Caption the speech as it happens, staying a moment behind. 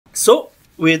So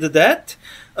with that,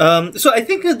 so I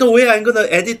think the way I'm gonna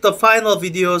edit the final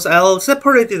videos, I'll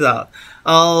separate it out.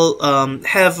 I'll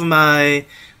have my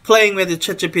playing with the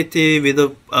ChatGPT with the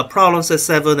problem set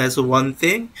 7 as one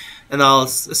thing, and I'll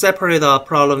separate out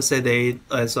problem set 8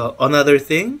 as another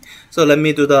thing. So let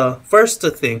me do the first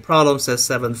thing, problem set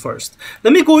 7 first.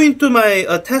 Let me go into my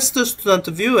test student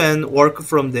view and work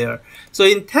from there. So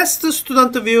in test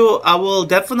student view, I will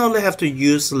definitely have to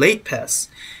use late pass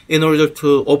in order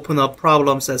to open up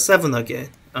problems at 7 again.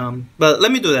 But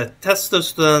let me do that. Test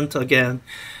student again.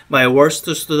 My worst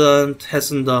student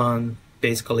hasn't done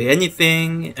basically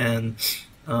anything, and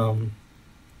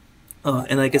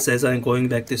I guess as I'm going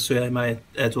back this way, I might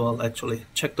as well actually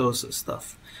check those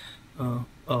stuff.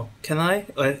 Oh, can I?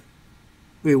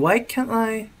 Wait, why can't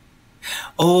I?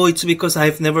 Oh, it's because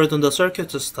I've never done the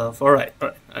circuit stuff. All right.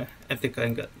 I think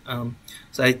I'm good.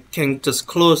 So I can just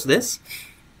close this.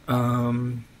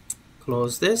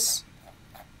 Close this.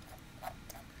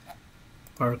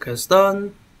 Work is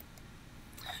done.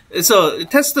 So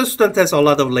test student has a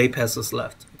lot of late passes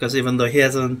left, because even though he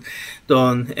hasn't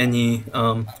done any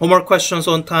homework questions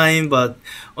on time, but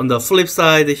on the flip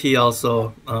side, he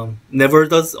also never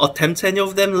does attempt any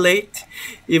of them late,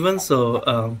 even.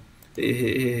 So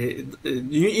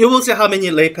you will see how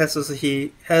many late passes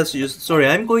he has used. Sorry,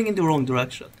 I'm going in the wrong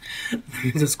direction.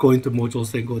 Just go into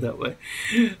modules and go that way.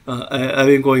 I've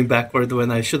been going backward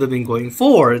when I should have been going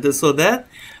forward, so that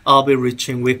I'll be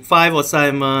reaching week 5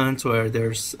 assignments where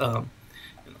there's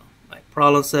my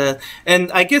problem set,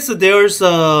 and I guess there's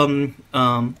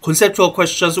conceptual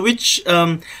questions which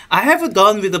I haven't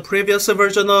done with the previous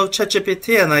version of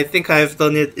ChatGPT, and I think I've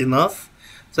done it enough,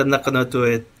 so I'm not gonna do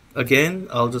it again.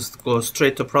 I'll just go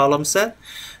straight to problem set,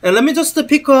 and let me just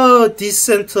pick a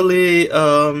decently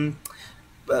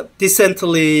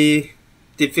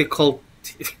difficult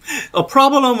a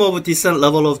problem of a decent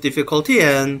level of difficulty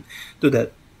and do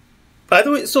that. By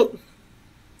the way, so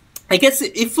I guess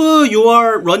if you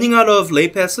are running out of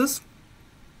late passes,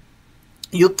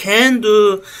 you can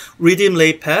do redeem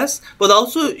late pass, but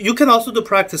also you can also do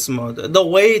practice mode. The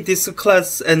way this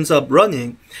class ends up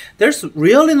running, there's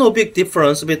really no big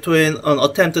difference between an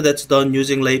attempt that's done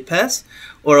using late pass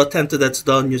or attempt that's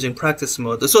done using practice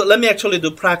mode. So let me actually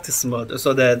do practice mode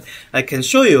so that I can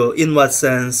show you in what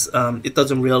sense it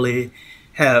doesn't really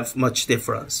have much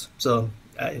difference. So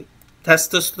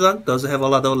test student does have a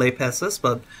lot of late passes,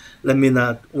 but let me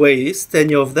not waste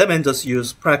any of them and just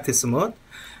use practice mode.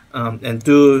 And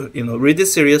do read it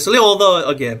seriously, although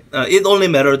again it only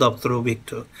mattered up through week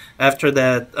 2. After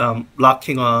that,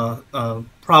 locking a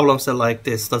problem set like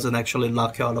this doesn't actually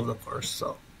lock you out of the course.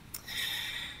 So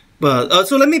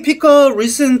let me pick a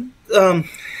recent I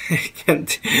can't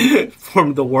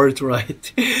form the words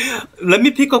right. Let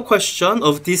me pick a question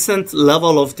of decent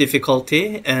level of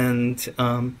difficulty and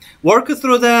work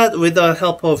through that with the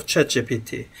help of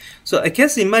ChatGPT. So I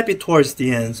guess it might be towards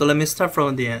the end, so let me start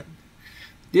from the end.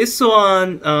 This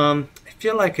one, I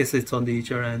feel like it's on the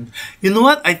easier end. You know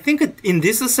what? I think in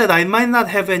this set, I might not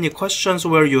have any questions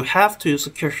where you have to use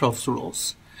Kirchhoff's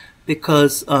rules,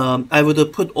 because I would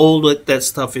have put all that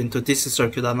stuff into DC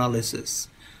circuit analysis.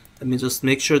 Let me just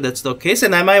make sure that's the case.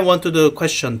 And I might want to do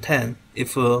question 10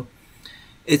 if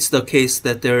it's the case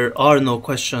that there are no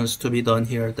questions to be done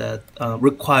here that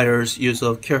requires use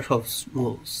of Kirchhoff's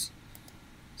rules.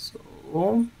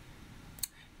 So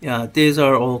yeah, these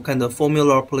are all kind of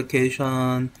formula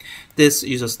application. This,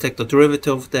 you just take the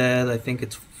derivative of that. I think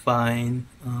it's fine.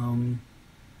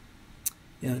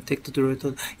 Yeah, take the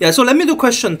derivative. Yeah, so let me do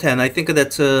question 10. I think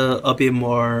that's a bit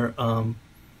more,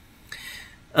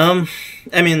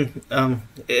 I mean,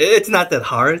 it's not that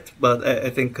hard, but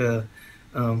I think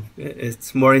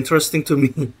it's more interesting to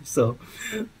me. So,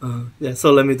 yeah,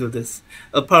 so let me do this.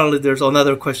 Apparently there's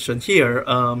another question here,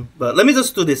 but let me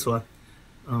just do this one.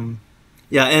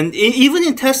 Yeah, and even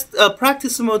in test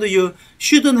practice mode, you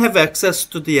shouldn't have access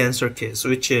to the answer keys,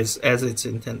 which is as it's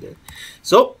intended.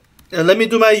 So let me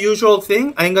do my usual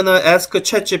thing. I'm gonna ask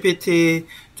ChatGPT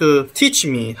to teach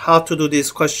me how to do these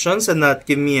questions and not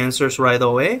give me answers right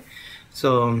away.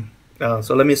 So,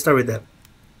 so let me start with that.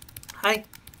 Hi,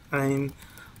 I'm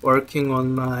working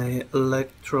on my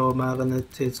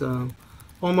electromagnetism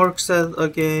homework set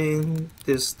again.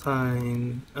 This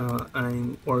time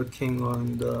I'm working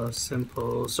on the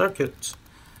simple circuit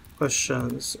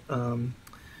questions.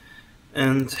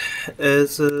 And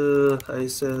as I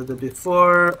said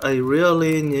before, I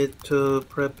really need to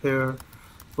prepare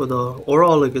for the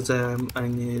oral exam I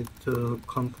need to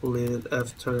complete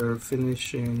after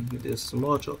finishing this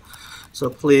module. So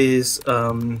please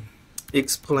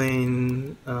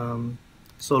explain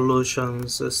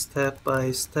solutions step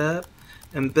by step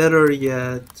And better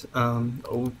yet,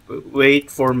 wait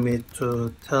for me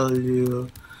to tell you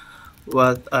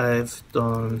what I've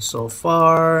done so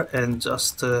far and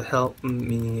just help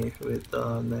me with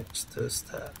the next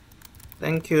step.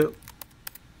 Thank you.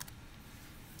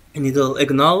 I need to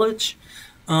acknowledge.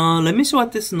 Let me see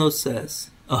what this note says.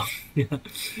 Oh, yeah.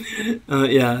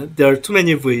 Yeah, there are too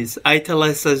many V's.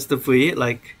 Italicized V,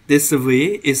 like this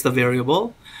V is the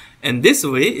variable, and this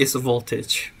V is the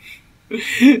voltage.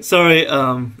 Sorry,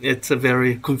 it's a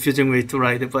very confusing way to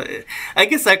write it, but I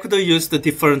guess I could have used a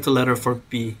different letter for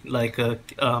B, like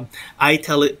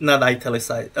not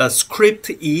italicized. Script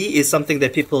E is something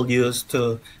that people use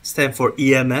to stand for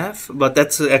EMF, but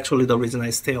that's actually the reason I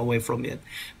stay away from it,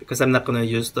 because I'm not going to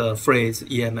use the phrase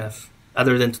EMF,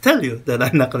 other than to tell you that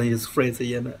I'm not going to use the phrase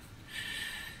EMF.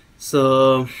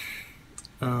 So,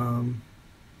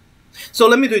 so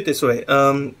let me do it this way.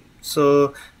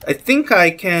 So I think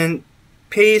I can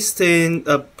paste in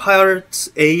parts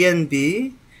A and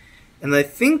B, and I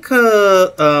think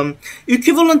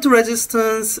equivalent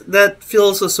resistance, that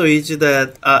feels so easy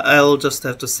that I'll just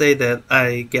have to say that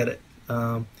I get it.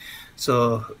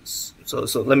 So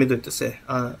let me do it this way.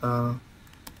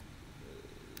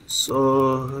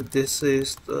 So this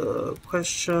is the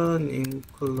question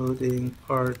including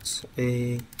parts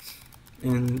A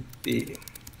and B,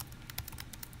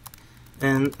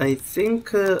 and I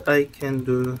think I can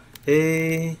do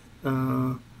A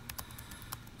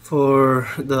for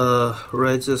the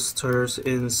registers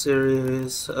in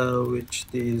series, which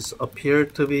these appear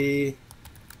to be.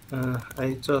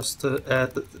 I just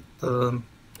add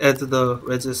the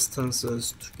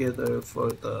resistances together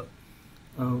for the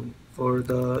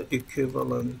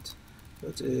equivalent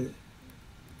resistance,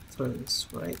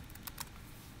 right?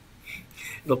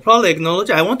 It'll probably acknowledge.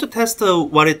 I want to test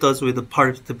what it does with the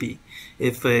part B,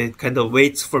 if it kind of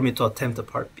waits for me to attempt the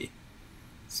part B.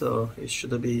 So it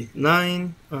should be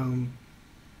 9.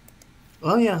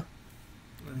 Oh yeah.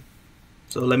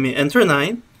 So let me enter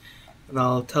 9, and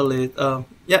I'll tell it,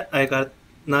 yeah, I got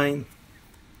 9.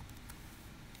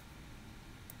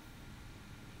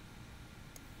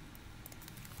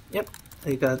 Yep,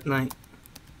 I got 9.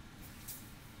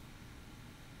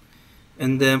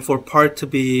 And then for part to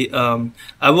be,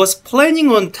 I was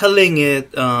planning on telling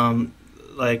it,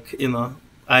 like, you know,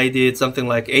 I did something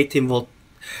like 18 volt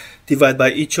divided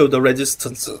by each of the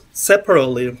resistance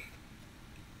separately,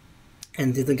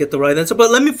 and didn't get the right answer. But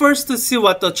let me first see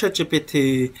what the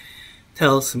ChatGPT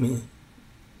tells me.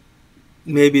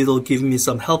 Maybe it'll give me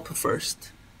some help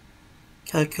first.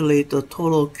 Calculate the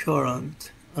total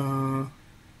current.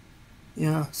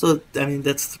 Yeah, so I mean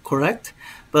that's correct.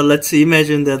 But let's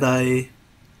imagine that I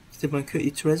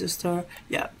each resistor.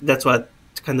 Yeah, that's what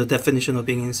kind of definition of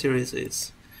being in series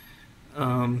is.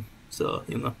 So,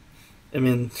 you know, I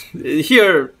mean,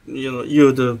 here, you know,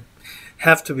 you'd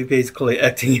have to be basically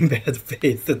acting in bad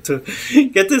faith to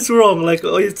get this wrong. Like,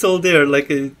 oh, it's all there. Like,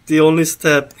 the only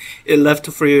step left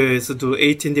for you is to do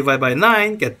 18 divided by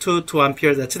 9, get 2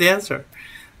 ampere. That's the answer.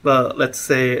 But let's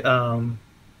say,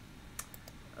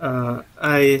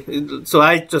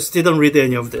 I just didn't read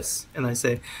any of this, and I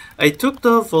say I took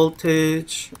the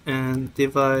voltage and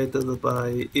divided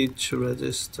by each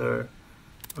resistor,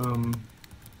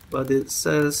 but it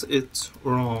says it's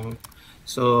wrong.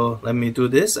 So let me do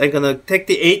this. I'm gonna take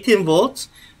the 18 volts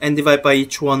and divide by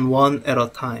each one at a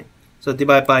time. So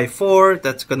divide by 4,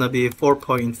 that's gonna be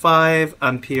 4.5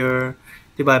 ampere.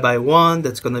 Divide by 1,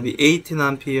 that's gonna be 18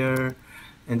 ampere.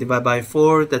 And divide by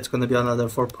 4, that's going to be another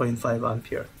 4.5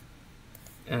 ampere.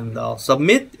 And I'll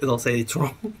submit, it'll say it's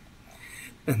wrong.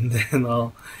 And then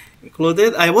I'll include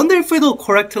it. I wonder if it'll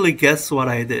correctly guess what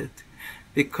I did,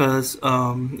 because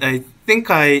I think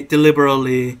I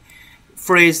deliberately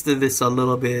phrased this a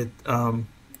little bit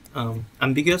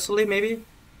ambiguously, maybe.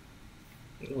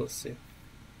 We'll see.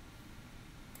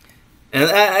 And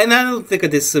I don't think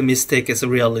this mistake is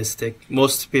realistic.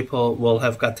 Most people will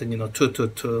have gotten,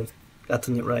 2,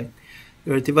 gotten it right.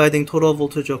 You're dividing total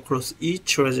voltage across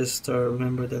each resistor.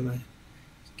 Remember that I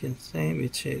can say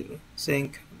which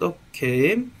sync.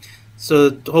 Okay.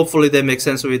 So hopefully that makes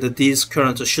sense with these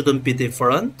currents shouldn't be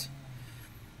different.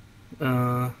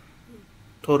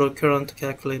 Total current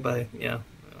calculated by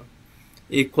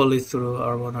equally through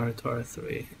R1, R2,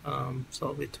 R3.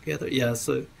 Solve it together. Yeah,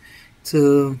 so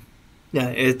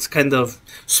it's kind of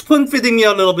spoon feeding me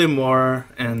a little bit more,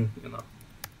 and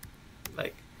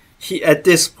at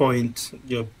this point,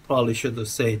 you probably should have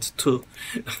said 2.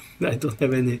 I don't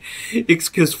have any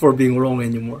excuse for being wrong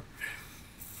anymore.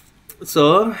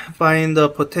 So find the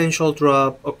potential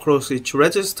drop across each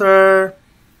resistor.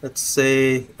 Let's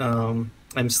say I'm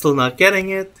still not getting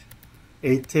it.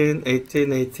 18,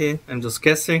 18, 18. I'm just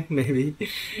guessing, maybe.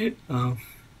 um,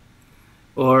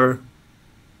 or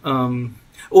um,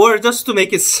 or just to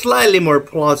make it slightly more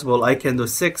plausible, I can do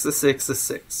 6, 6,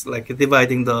 6, like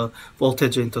dividing the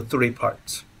voltage into 3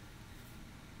 parts.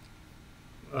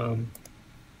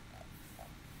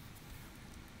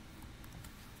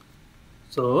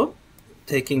 So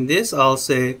taking this, I'll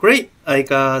say, great, I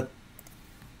got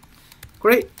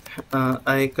 2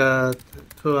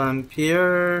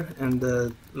 ampere, and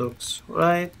that looks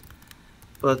right.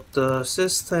 But the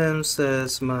system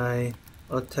says my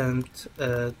attempt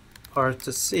at part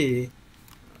C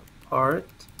part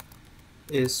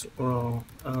is wrong.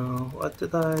 What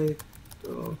did I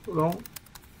do wrong?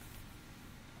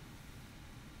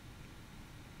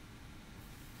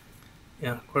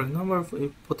 Yeah, correct number of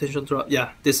potential drop. Yeah,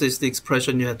 this is the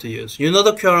expression you have to use. You know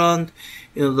the current,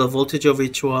 you know the voltage of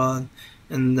each one,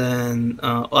 and then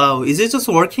wow, is it just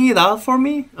working it out for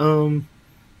me?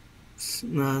 It's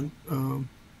not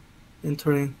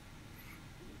entering.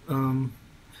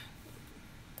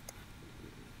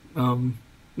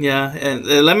 Yeah, and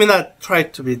let me not try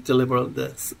to be deliberate with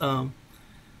this.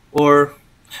 Or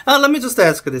let me just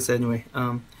ask this anyway.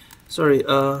 Sorry.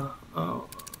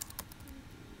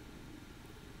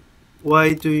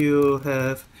 Why do you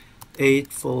have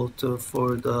 8 volt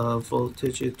for the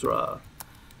voltage drop?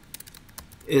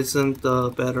 Isn't the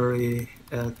battery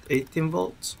at 18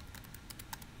 volts?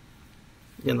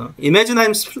 You know, imagine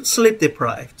I'm sleep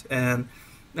deprived and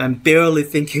I'm barely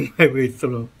thinking my way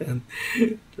through and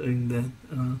doing that.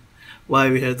 Why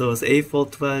we have those 8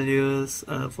 volt values,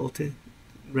 voltage,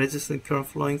 resistance current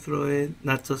flowing through it,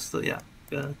 not just the,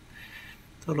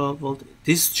 total voltage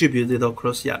distributed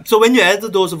across. Yeah, so when you add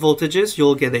those voltages,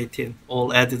 you'll get 18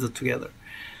 all added together.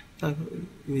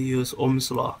 We use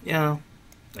Ohm's law. Yeah,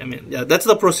 I mean, yeah, that's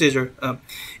the procedure.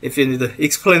 If you need an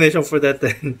explanation for that,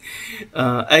 then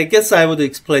I guess I would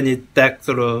explain it back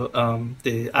through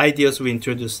the ideas we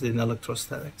introduced in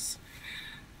electrostatics.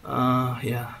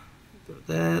 Yeah, do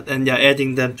that, and yeah,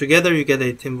 adding them together, you get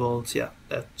 18 volts. Yeah,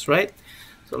 that's right.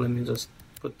 So let me just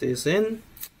put this in.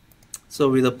 So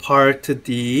with the part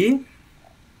D,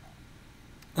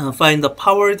 find the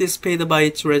power dissipated by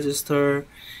each resistor.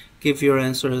 Give your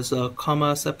answer as a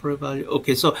comma separate value.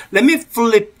 Okay, so let me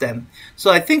flip them.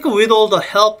 So I think with all the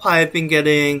help I've been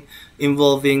getting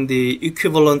involving the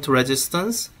equivalent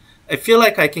resistance, I feel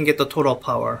like I can get the total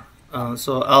power.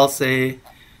 So I'll say,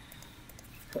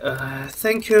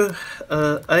 thank you.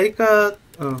 I got,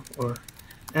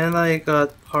 and I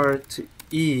got part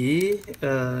E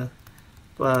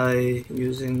by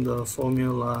using the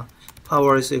formula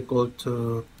power is equal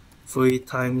to V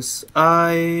times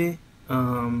I.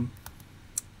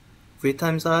 V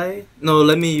times I? No,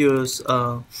 let me use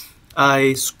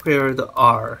I squared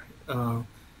R.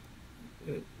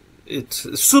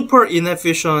 It's super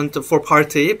inefficient for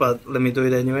part A, but let me do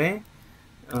it anyway.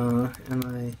 And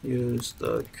I use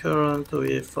the current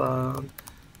we found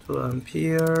 2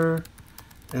 ampere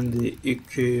and the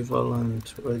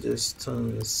equivalent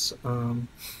resistance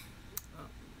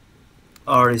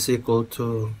R is equal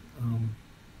to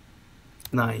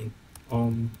 9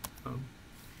 ohm.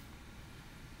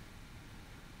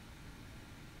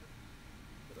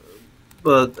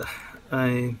 But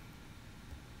I'm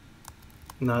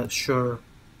not sure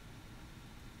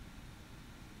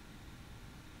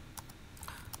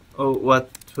what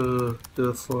to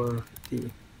do for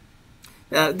D.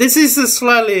 This is a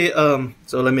slightly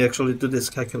so let me actually do this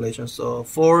calculation. So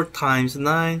 4 times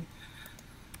 9,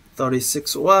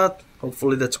 36 watt.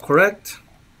 Hopefully that's correct.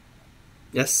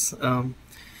 Yes.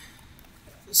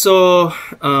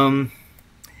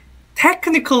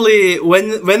 Technically,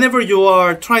 whenever you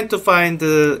are trying to find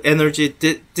the energy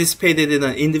dissipated in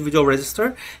an individual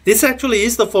resistor, this actually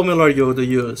is the formula you would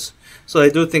use. So I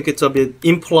do think it's a bit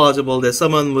implausible that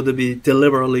someone would be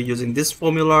deliberately using this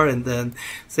formula and then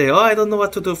say, oh, I don't know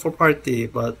what to do for part D,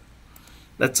 but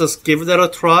let's just give that a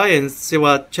try and see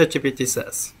what ChatGPT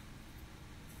says.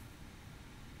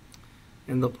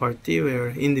 In the part D where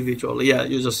individually, yeah,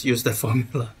 you just use the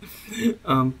formula.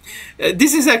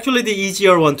 This is actually the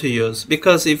easier one to use,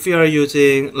 because if you are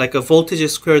using like a voltage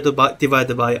squared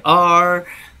divided by R,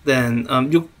 then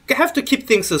you have to keep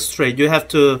things straight. You have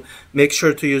to make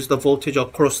sure to use the voltage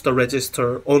across the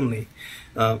resistor only.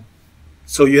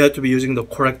 So you have to be using the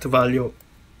correct value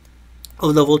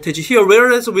of the voltage here,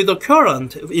 whereas with the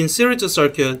current in series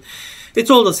circuit, it's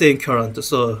all the same current,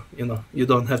 so you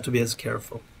don't have to be as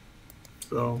careful.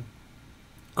 So,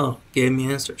 gave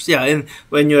me answers. Yeah, and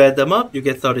when you add them up, you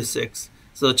get 36.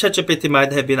 So ChatGPT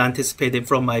might have been anticipating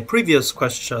from my previous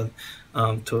question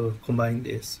to combine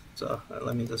this. So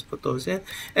let me just put those in.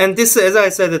 And this, as I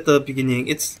said at the beginning,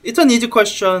 it's an easy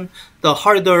question. The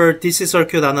harder DC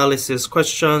circuit analysis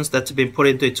questions that's been put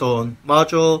into its own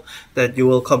module that you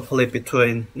will complete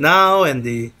between now and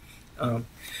the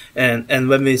and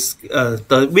when we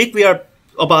the week we are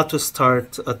about to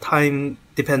start a time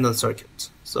dependent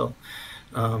circuit. So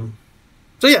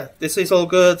so yeah, this is all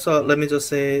good. So let me just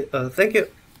say thank you.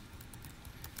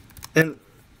 And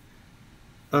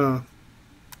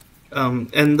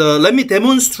let me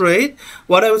demonstrate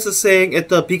what I was saying at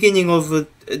the beginning of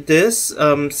this,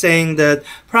 saying that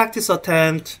practice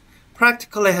attempt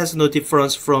practically has no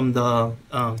difference from the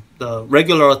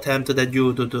regular attempt that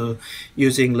you do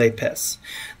using PHYS.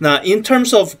 Now, in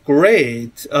terms of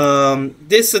grade,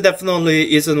 this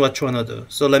definitely isn't what you want to do.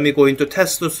 So let me go into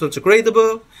test student's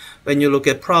gradebook. When you look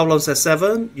at problems at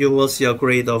 7, you will see a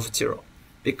grade of 0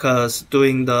 because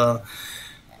doing the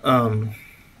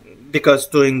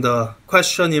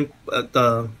question in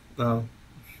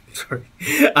sorry,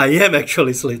 I am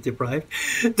actually sleep deprived.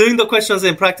 Doing the questions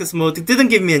in practice mode, it didn't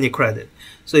give me any credit.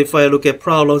 So if I look at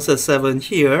problems at 7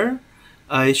 here,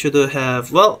 I should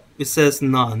have, well, it says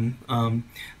none.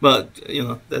 But you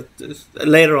know, that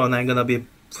later on I'm gonna be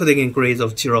putting in grades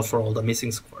of 0 for all the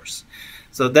missing scores.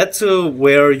 So that's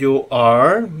where you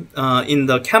are in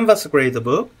the Canvas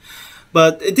gradebook.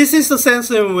 But this is the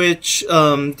sense in which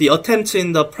the attempt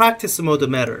in the practice mode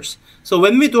matters. So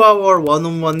when we do our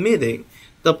one-on-one meeting,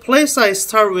 the place I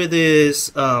start with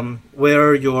is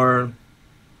where your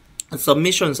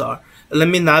submissions are. Let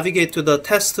me navigate to the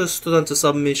test student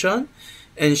submission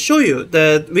and show you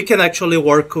that we can actually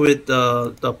work with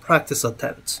the practice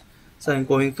attempt. So I'm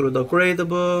going through the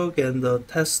gradebook and the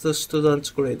test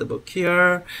student gradebook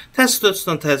here. Test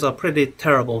student has a pretty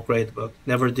terrible gradebook.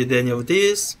 Never did any of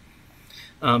these.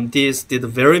 These did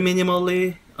very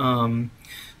minimally.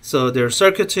 So there's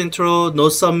circuit intro, no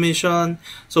submission.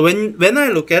 So when I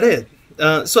look at it,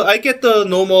 so I get the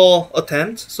normal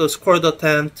attempt. So scored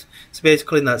attempt, it's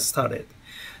basically not started.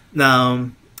 Now,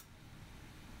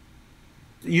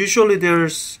 usually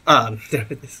there's, there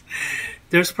it is.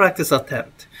 There's practice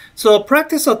attempt. So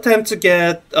practice attempts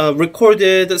get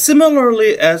recorded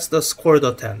similarly as the scored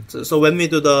attempt. So when we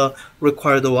do the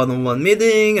required one-on-one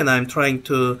meeting and I'm trying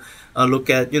to look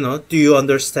at, you know, do you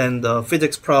understand the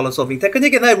physics problem solving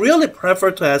technique? And I really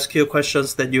prefer to ask you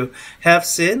questions that you have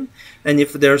seen. And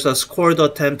if there's a scored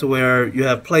attempt where you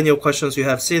have plenty of questions you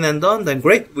have seen and done, then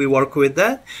great, we work with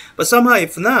that. But somehow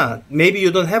if not, maybe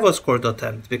you don't have a scored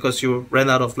attempt because you ran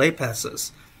out of late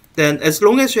passes. Then as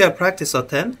long as you have practice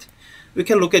attempt, we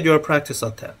can look at your practice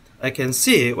attempt. I can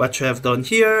see what you have done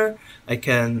here. I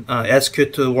can ask you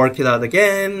to work it out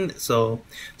again. So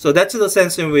that's the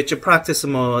sense in which a practice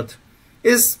mode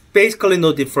is basically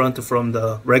no different from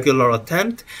the regular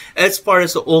attempt as far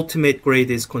as the ultimate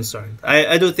grade is concerned.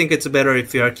 I do think it's better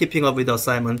if you are keeping up with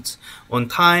assignments on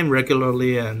time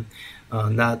regularly and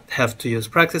not have to use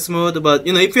practice mode. But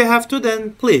you know, if you have to,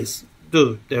 then please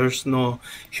do. There's no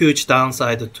huge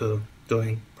downside to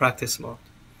doing practice mode.